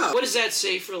don't know. What does that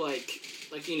say for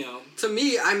To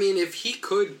me, I mean, if he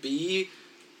could be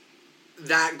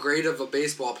that great of a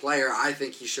baseball player, I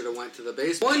think he should have went to the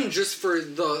baseball. One, just for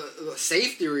the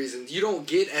safety reasons. You don't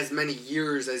get as many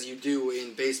years as you do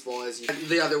in baseball as you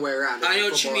the other way around. I know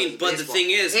what you mean, but the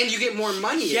thing is, and you get more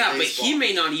money. Yeah, in baseball. But he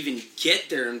may not even get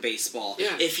there in baseball.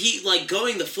 Yeah. If he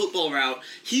going the football route,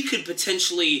 he could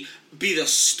potentially be the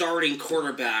starting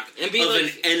quarterback of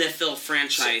an NFL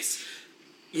franchise.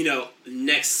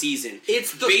 Next season.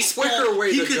 It's the baseball, quicker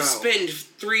way to go. He could spend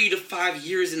 3 to 5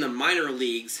 years in the minor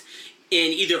leagues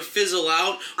and either fizzle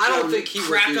out or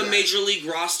crack a major league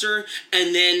roster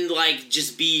and then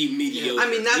just be mediocre. I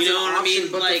mean, that's an option,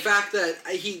 but the fact that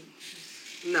he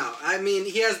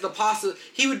has the possibility.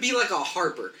 He would be like a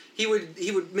Harper. He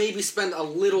would maybe spend a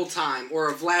little time, or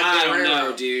a Vlad Guerrero. I don't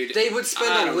know, dude. They would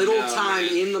spend a little time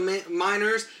in the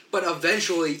minors, but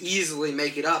eventually easily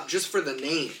make it up just for the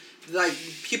name.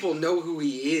 People know who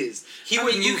he is. You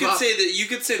could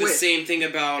say the same thing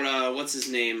about what's his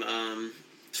name,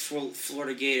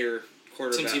 Florida Gator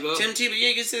quarterback. Tim Tebow. Yeah,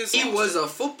 you could say this. He was a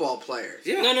football player.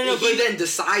 Yeah. No. He then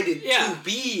decided to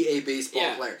be a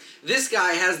baseball player. This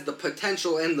guy has the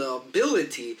potential and the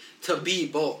ability to be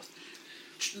both.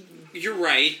 You're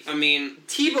right. I mean,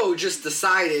 Tebow just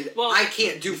decided, I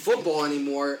can't do football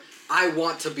anymore. I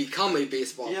want to become a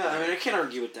baseball player. I mean, I can't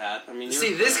argue with that. I mean,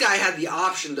 this guy had the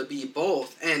option to be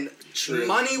both, and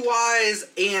money-wise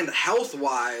and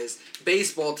health-wise,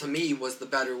 baseball to me was the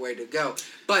better way to go.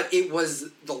 But it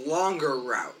was the longer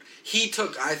route. He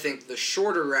took, I think, the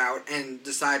shorter route and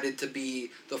decided to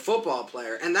be the football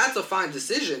player. And that's a fine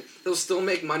decision. He'll still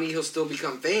make money. He'll still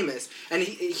become famous. And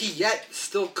he yet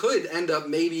still could end up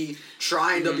maybe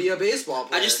trying to be a baseball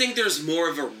player. I just think there's more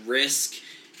of a risk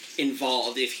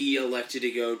involved if he elected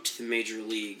to go to the major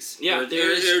leagues. Yeah,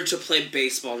 or to play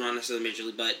baseball, not necessarily major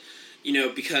league, but,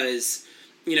 because,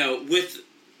 with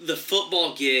the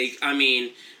football gig, I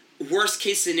mean, worst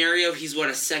case scenario, he's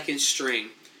a second string,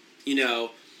 and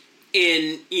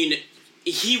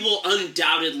he will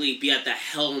undoubtedly be at the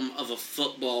helm of a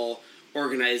football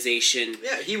organization.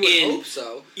 Yeah, he would hope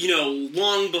so.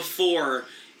 Long before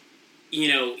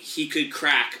he could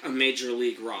crack a major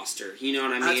league roster. You know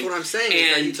what I mean? That's what I'm saying.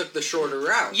 And that he took the shorter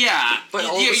route. Yeah, but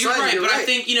all of a sudden, you're right. I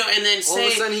think and then all of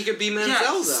a sudden he could be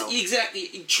Manziel though.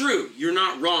 Exactly, true. You're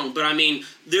not wrong, but I mean,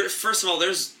 first of all,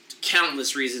 there's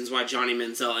countless reasons why Johnny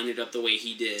Manziel ended up the way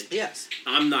he did. Yes,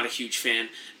 I'm not a huge fan,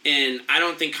 and I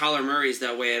don't think Kyler Murray is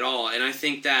that way at all. And I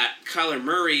think that Kyler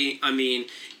Murray, I mean,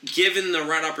 given the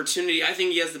right opportunity, I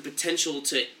think he has the potential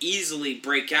to easily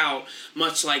break out,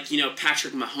 much like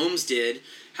Patrick Mahomes did.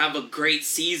 have a great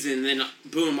season, then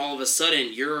boom, all of a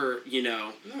sudden you're,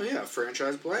 Oh yeah,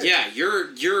 franchise player. Yeah,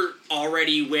 you're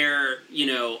already where,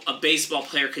 a baseball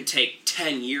player could take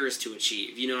 10 years to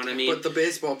achieve, you know what I mean? But the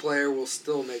baseball player will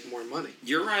still make more money.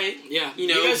 You're right. Yeah.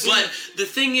 But the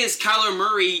thing is, Kyler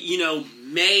Murray,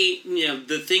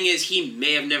 the thing is he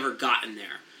may have never gotten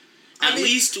there. At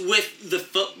least with the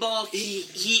football,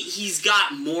 he's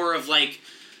got more of like,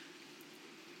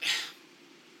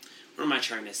 what am I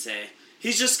trying to say?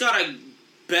 He's just got a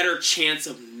better chance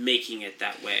of making it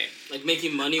that way. Like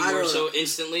making money more so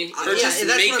instantly? Or just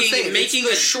that's what I'm saying. Making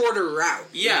it's the shorter route.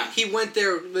 Yeah. He went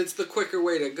there, it's the quicker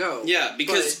way to go. Yeah,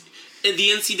 because the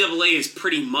NCAA is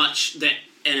pretty much the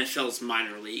NFL's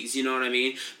minor leagues, you know what I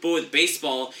mean? But with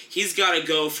baseball, he's got to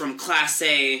go from Class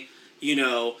A,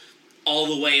 all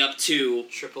the way up to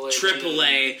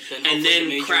AAA, and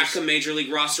then crack a major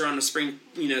league roster on a spring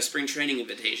training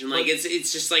invitation. Like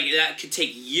it's just like that could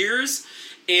take years.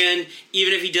 And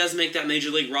even if he does make that major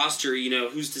league roster,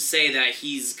 who's to say that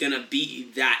he's gonna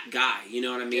be that guy? You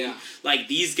know what I mean? Yeah. Like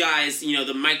these guys,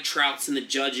 the Mike Trouts and the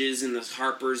Judges and the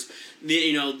Harpers,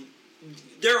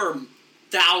 there are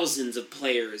thousands of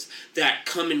players that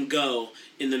come and go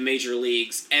in the major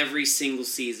leagues every single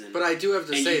season. But I do have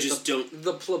to say,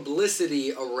 the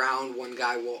publicity around one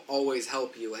guy will always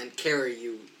help you and carry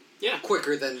you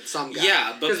quicker than some guys.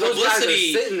 Yeah, but publicity... those guys are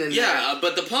sitting in there.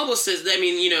 But the publicist, the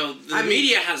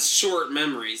media has short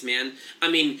memories, man.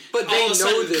 But all of a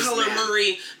sudden, this, Kyler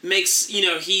Murray makes,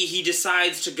 he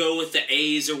decides to go with the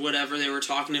A's or whatever they were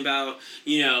talking about,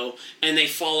 and they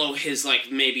follow his,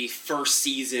 maybe first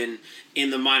season in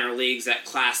the minor leagues at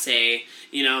Class A.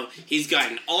 He's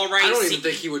got an all-right... I don't even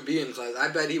think he would be in Class. I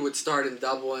bet he would start in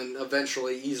Double and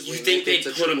eventually easily... You think they'd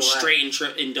put him straight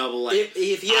in Double A?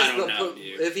 If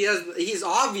he has he's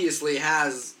obviously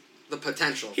has the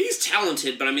potential. He's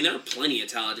talented, but there are plenty of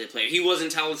talented players. He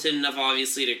wasn't talented enough,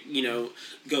 obviously, to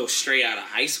go straight out of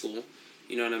high school.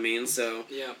 You know what I mean? So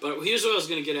yeah, but here's what I was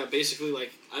gonna get at. Basically, I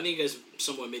think you guys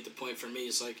somewhat made the point for me.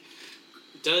 It's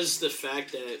does the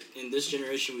fact that in this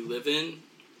generation we live in,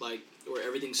 where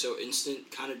everything's so instant,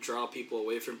 kind of draw people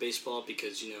away from baseball?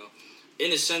 Because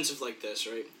in a sense of this,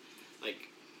 right?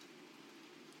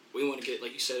 We want to get,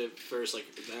 like you said at first,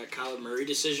 that Kyler Murray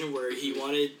decision where he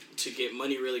wanted to get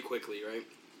money really quickly, right?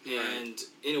 And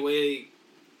in a way,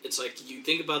 it's you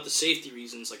think about the safety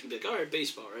reasons, you'd be all right,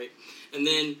 baseball, right? And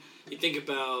then you think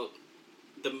about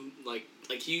the,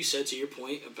 like you said to your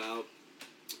point about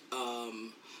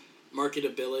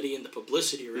marketability and the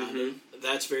publicity around it.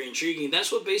 That's very intriguing.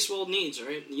 That's what baseball needs,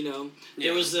 right?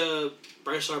 There was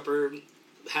Bryce Harper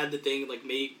had the thing,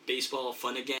 made baseball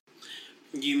fun again.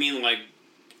 You mean,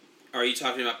 are you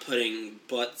talking about putting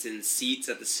butts in seats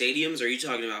at the stadiums, or are you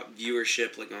talking about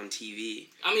viewership, on TV?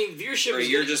 Viewership. Or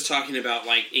you're just talking about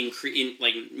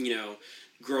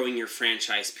growing your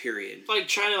franchise. Period.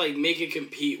 Trying to make it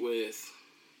compete with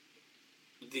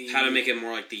the. How to make it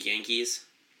more like the Yankees.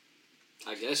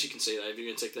 I guess you can say that if you're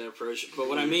gonna take that approach. But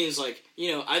what I mean is I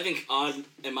think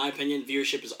in my opinion,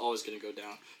 viewership is always gonna go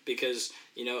down because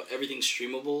everything's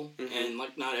streamable and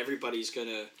not everybody's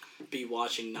gonna be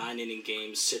watching 9-inning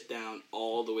games, sit down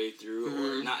all the way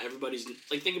through, or not everybody's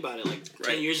think about it.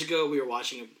 10 years ago, we were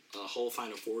watching a whole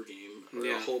Final Four game, or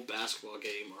a whole basketball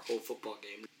game, or a whole football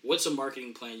game. What's a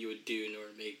marketing plan you would do in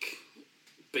order to make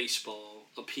baseball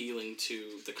appealing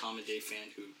to the common day fan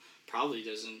who probably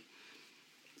doesn't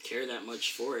care that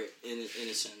much for it in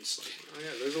a sense?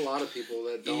 There's a lot of people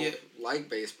that don't like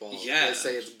baseball. Yeah. They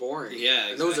say it's boring. Yeah,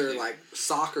 exactly. And those are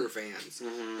soccer fans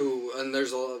and there's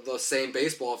the same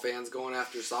baseball fans going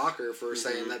after soccer for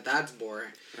saying that that's boring.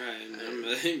 Right.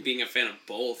 I'm being a fan of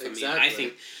both. Exactly. I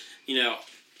think,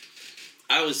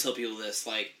 I always tell people this,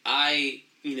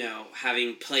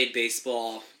 having played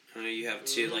baseball, I know you have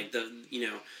too,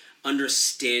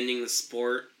 understanding the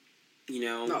sport.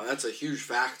 No, that's a huge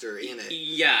factor in it.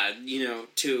 Yeah,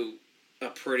 to a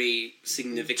pretty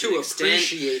significant extent. To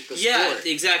appreciate the sport.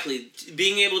 Yeah, exactly.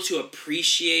 Being able to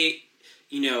appreciate,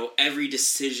 every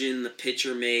decision the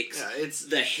pitcher makes. Yeah, it's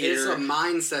the hitter. It's a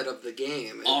mindset of the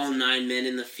game. All 9 men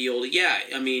in the field. Yeah,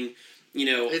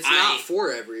 it's not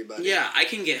for everybody. Yeah, I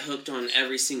can get hooked on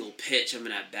every single pitch I'm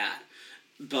an at bat,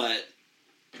 but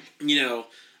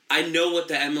I know what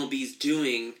the MLB's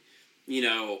doing.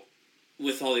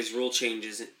 With all these rule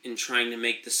changes and trying to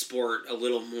make the sport a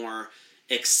little more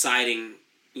exciting,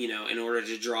 in order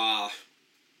to draw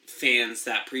fans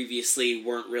that previously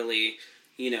weren't really,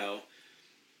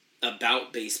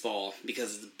 about baseball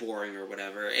because it's boring or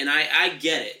whatever. And I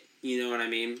get it, you know what I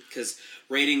mean? Because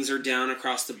ratings are down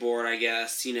across the board, I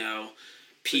guess, people...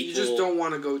 You just don't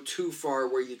want to go too far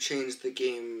where you change the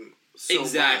game so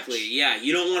exactly. much. Yeah,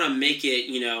 you don't want to make it,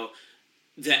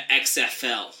 the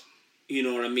XFL. You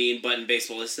know what I mean? But in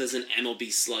baseball, this is an MLB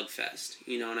slugfest.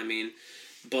 You know what I mean?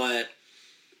 But,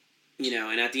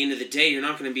 and at the end of the day, you're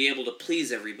not going to be able to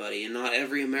please everybody, and not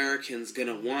every American's going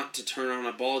to want to turn on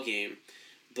a ball game.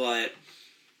 But,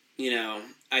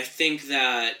 I think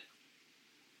that...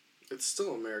 It's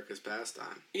still America's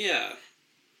pastime. Yeah.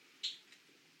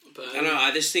 But I don't know,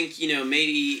 I just think,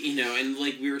 maybe, and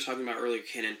like we were talking about earlier,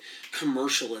 Cannon,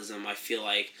 commercialism, I feel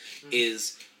like,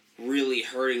 is really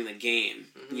hurting the game,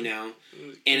 And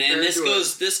this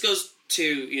goes to,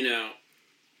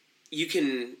 you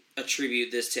can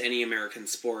attribute this to any American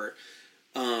sport.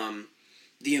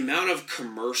 The amount of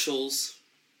commercials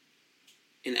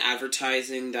in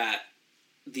advertising that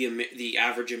the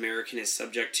average American is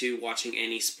subject to watching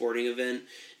any sporting event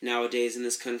nowadays in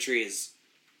this country is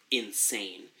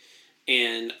insane.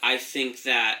 And I think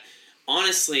that,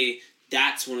 honestly,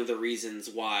 that's one of the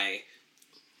reasons why,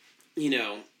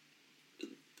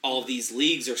 all these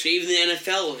leagues, or even the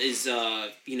NFL is,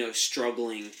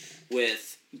 struggling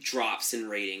with drops in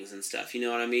ratings and stuff, you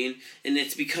know what I mean? And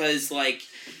it's because, like,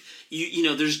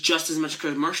 there's just as much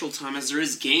commercial time as there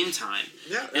is game time.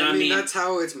 Yeah, and I mean, that's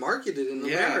how it's marketed in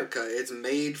America. It's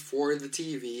made for the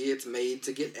TV. It's made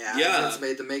to get ads. Yeah. It's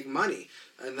made to make money.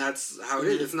 And that's how it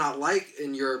is. It's not like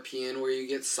in European where you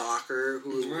get soccer,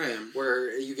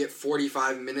 where you get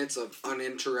 45 minutes of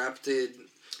uninterrupted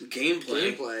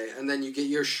gameplay, and then you get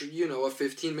your, a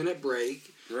 15-minute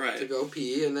break to go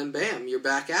pee, and then bam, you're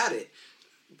back at it.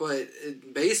 But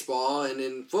in baseball and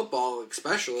in football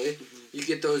especially, you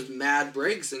get those mad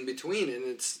breaks in between, and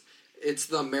it's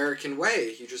the American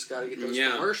way. You just got to get those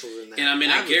commercials in there. And I mean,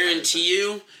 I guarantee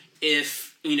you,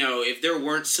 if there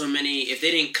weren't so many, if they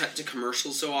didn't cut to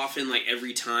commercials so often, like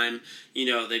every time,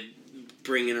 they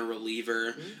bring in a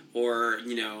reliever, or,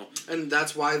 And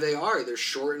that's why they're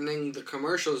shortening the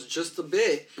commercials just a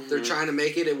bit. They're trying to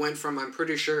make it, it went from, I'm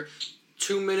pretty sure,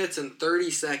 2 minutes and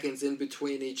 30 sequends in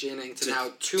between each inning to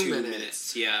now 2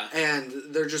 minutes. Yeah. And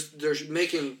they're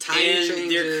making tiny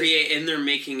changes. They're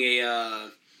making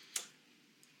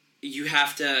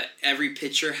every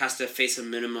pitcher has to face a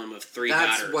minimum of 3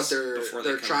 batters. That's what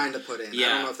they're trying to put in. Yeah. I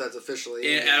don't know if that's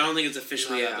officially in. I don't think it's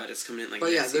officially but it's coming in like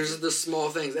But next there's season. the small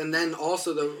things. And then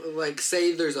also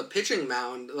say there's a pitching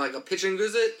mound, like a pitching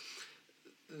visit,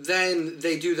 then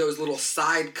they do those little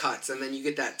side cuts, and then you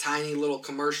get that tiny little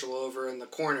commercial over in the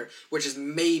corner, which is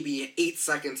maybe 8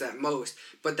 seconds at most.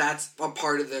 But that's a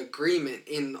part of the agreement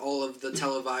in all of the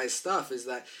televised stuff, is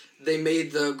that they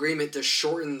made the agreement to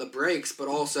shorten the breaks, but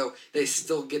also they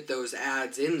still get those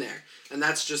ads in there. And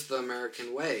that's just the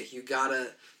American way.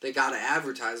 They gotta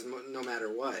advertise no matter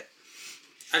what.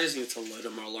 I just think it's a load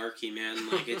of malarkey, man.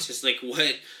 Like, it's just like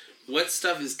what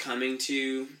stuff is coming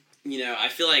to, I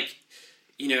feel like,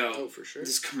 for sure.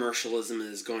 This commercialism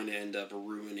is going to end up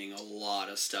ruining a lot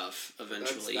of stuff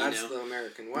eventually. That's the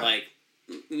American way. Like,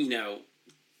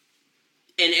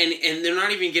 and they're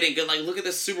not even getting good. Like, look at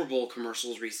the Super Bowl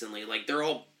commercials recently. Like, they're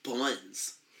all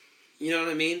buns. You know what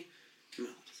I mean?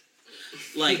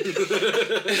 Like,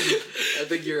 I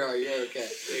think you're okay.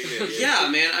 Yeah,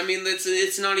 man. I mean,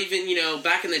 it's not even,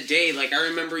 back in the day, like, I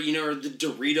remember, the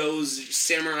Doritos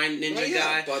Samurai Ninja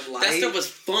guy. Bud Light. That stuff was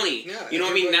funny. Yeah, you know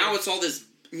what I mean? Now it's all this,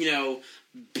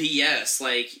 BS.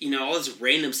 Like, all this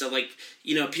random stuff. Like,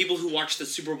 people who watch the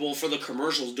Super Bowl for the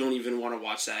commercials don't even want to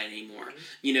watch that anymore.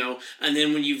 And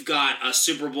then when you've got a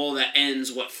Super Bowl that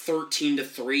ends,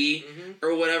 13-3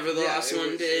 or whatever the last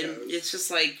one did, it's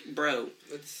just like, bro,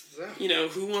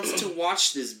 who wants to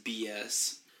watch this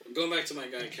BS? Going back to my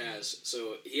guy Kaz,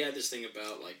 so he had this thing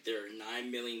about, like, there are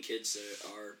 9 million kids that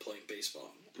are playing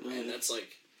baseball. And that's,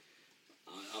 like,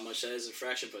 how much that is a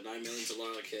fraction, but 9 million is a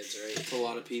lot of kids, right? It's a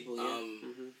lot of people, yeah.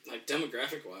 Like,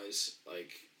 demographic-wise,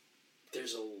 like,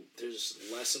 there's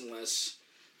less and less,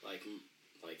 like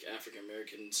African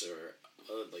Americans or,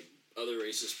 like, other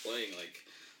races playing. Like,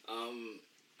 I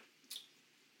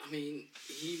mean,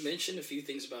 he mentioned a few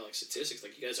things about, like, statistics.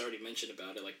 Like, you guys already mentioned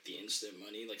about it, like, the instant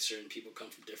money. Like, certain people come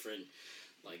from different,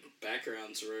 like,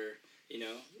 backgrounds where,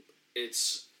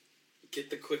 it's get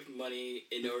the quick money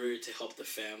in order to help the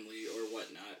family or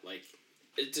whatnot. Like,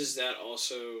 does that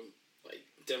also, like,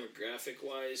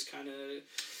 demographic-wise kind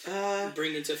of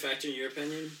bring into factor in your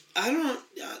opinion? I don't,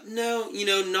 no,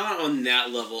 not on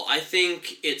that level. I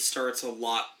think it starts a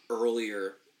lot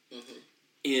earlier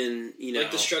in,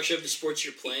 like the structure of the sports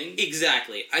you're playing?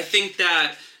 Exactly. I think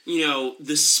that,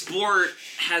 the sport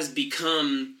has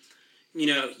become... You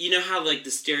know how, like,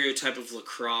 the stereotype of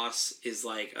lacrosse is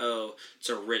like, oh, it's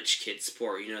a rich kid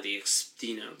sport. The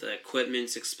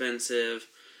equipment's expensive.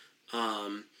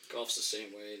 Golf's the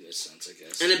same way in this sense, I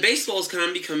guess. And then baseball is kind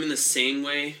of becoming the same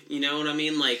way, you know what I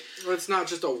mean? Like, well, it's not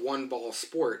just a one-ball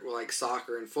sport like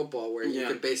soccer and football where you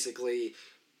can basically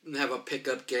have a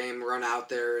pickup game, run out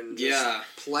there, and just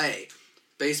play.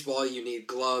 Baseball, you need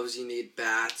gloves, you need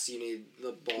bats, you need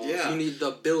the balls, you need the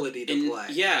ability to play.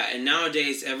 Yeah, and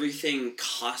nowadays everything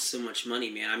costs so much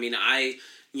money, man. I mean, I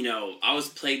was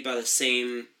plagued by the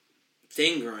same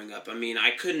thing growing up. I mean, I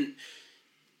couldn't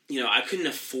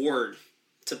afford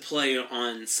to play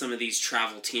on some of these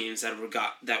travel teams that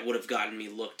would have gotten me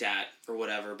looked at or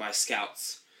whatever by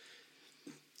scouts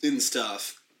and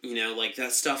stuff. You know, like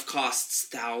that stuff costs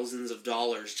thousands of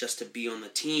dollars just to be on the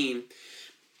team.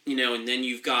 You know, and then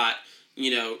you've got,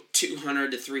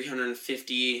 $200 to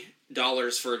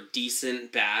 $350 for a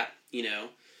decent bat, you know,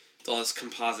 with all this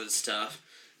composite stuff.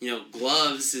 You know,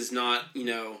 gloves is not,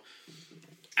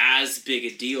 as big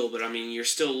a deal, but I mean, you're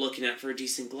still looking at for a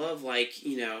decent glove, like,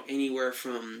 anywhere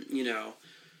from, a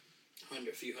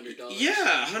few $100.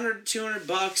 Yeah, $100,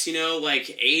 $200, like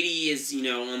 80 is,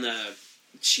 on the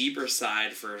cheaper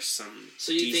side for some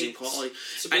decent quality.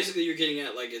 So basically you're getting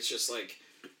at, like, it's just like,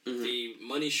 the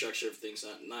money structure of things,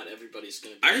 not everybody's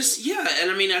going to be and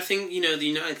I mean, I think, the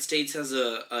United States has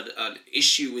an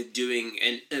issue with doing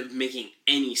and making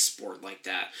any sport like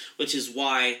that, which is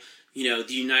why, the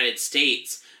United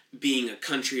States, being a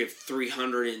country of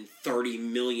 330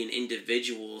 million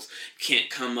individuals, can't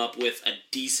come up with a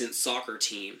decent soccer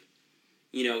team,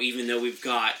 even though we've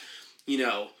got,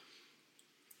 the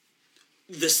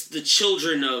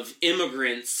children of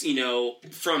immigrants,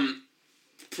 from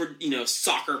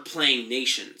soccer playing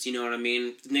nations, you know what I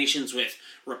mean? Nations with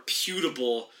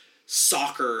reputable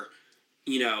soccer,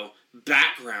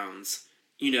 backgrounds,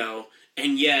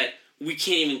 and yet we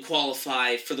can't even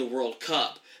qualify for the World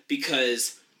Cup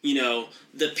because, the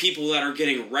people that are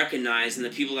getting recognized and the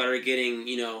people that are getting,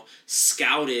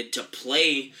 scouted to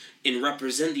play and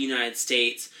represent the United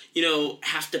States,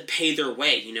 have to pay their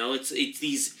way, It's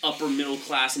these upper middle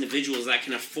class individuals that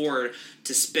can afford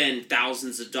to spend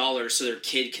thousands of dollars so their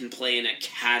kid can play in an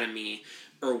academy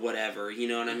or whatever, you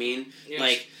know what I mean? Yes.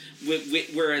 Like,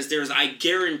 whereas I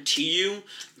guarantee you,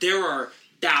 there are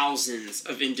thousands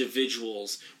of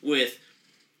individuals with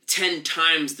 10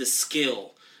 times the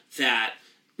skill that,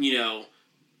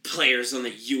 players on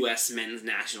the U.S. men's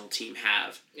national team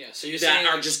have. Yeah, so you're that saying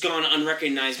are just gone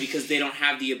unrecognized because they don't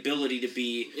have the ability to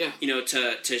be,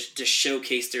 to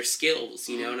showcase their skills,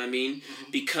 you know what I mean?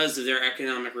 Because of their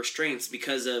economic restraints,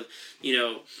 because of,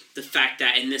 the fact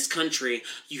that in this country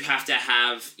you have to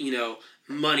have,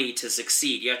 money to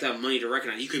succeed. You have to have money to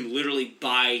recognize. You can literally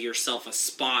buy yourself a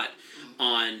spot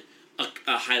on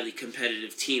a highly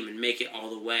competitive team and make it all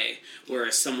the way.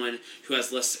 Whereas someone who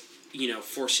has less,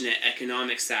 fortunate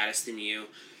economic status than you,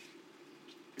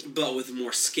 but with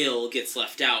more skill, gets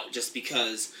left out just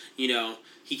because,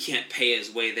 he can't pay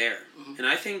his way there. And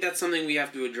I think that's something we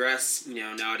have to address,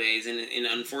 nowadays. And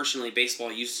unfortunately,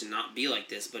 baseball used to not be like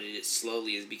this, but it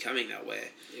slowly is becoming that way.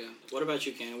 Yeah. What about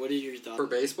you, Ken? What are your thoughts? For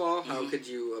baseball, how could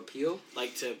you appeal?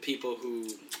 Like to people who...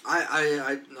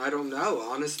 I don't know.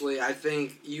 Honestly, I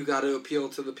think you got to appeal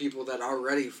to the people that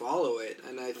already follow it.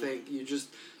 And I think you just...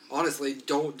 honestly,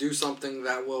 don't do something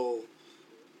that will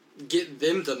get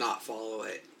them to not follow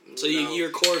it. So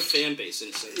your core fan base, in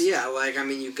a sense. Yeah,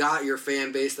 you got your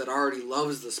fan base that already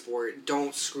loves the sport.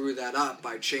 Don't screw that up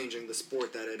by changing the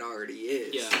sport that it already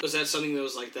is. Yeah. Was that something that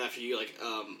was like that for you?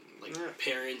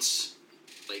 Parents,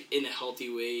 in a healthy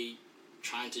way,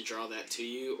 trying to draw that to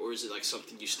you? Or is it,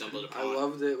 something you stumbled upon? I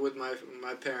loved it with my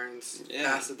parents.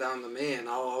 Yeah. Passed it down to me. And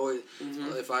I'll always,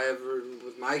 if I ever,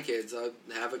 with my kids, I'd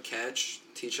have a catch,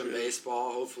 teach them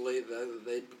baseball. Hopefully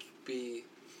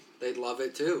they'd love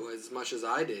it too, as much as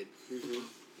I did.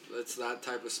 It's that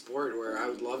type of sport where I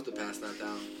would love to pass that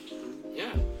down.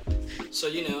 Yeah. So,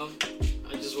 I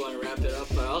just want to wrap it up,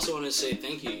 but I also want to say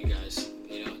thank you guys.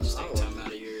 Just take time out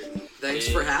of your Thanks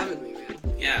day. for having me, man.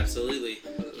 Yeah, absolutely.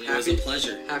 It was a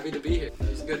pleasure. Happy to be here. It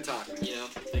was a good talk.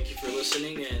 Thank you for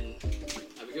listening, and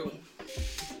have a good one.